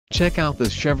Check out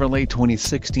this Chevrolet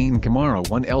 2016 Camaro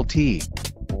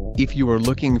 1LT. If you are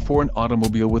looking for an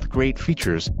automobile with great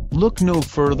features, look no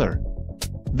further.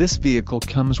 This vehicle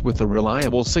comes with a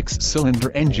reliable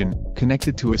 6-cylinder engine,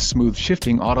 connected to a smooth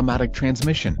shifting automatic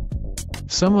transmission.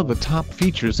 Some of the top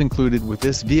features included with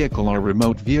this vehicle are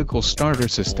remote vehicle starter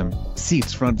system,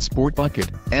 seats front sport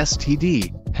bucket,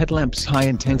 STD, headlamps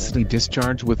high-intensity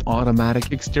discharge with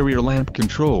automatic exterior lamp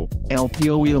control,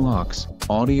 LPO wheel locks,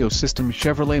 audio system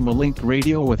Chevrolet Malink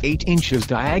radio with 8 inches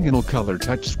diagonal color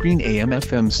touchscreen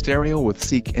AM/FM stereo with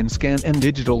seek and scan and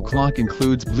digital clock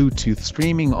includes Bluetooth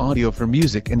streaming audio for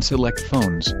music and select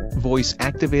phones,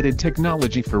 voice-activated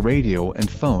technology for radio and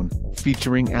phone,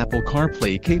 featuring Apple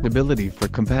CarPlay capability for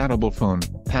compatible phone,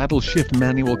 paddle shift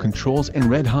manual controls and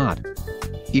red hot.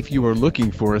 If you are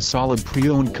looking for a solid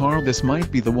pre-owned car, this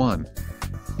might be the one.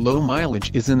 Low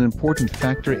mileage is an important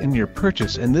factor in your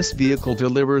purchase, and this vehicle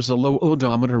delivers a low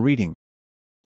odometer reading.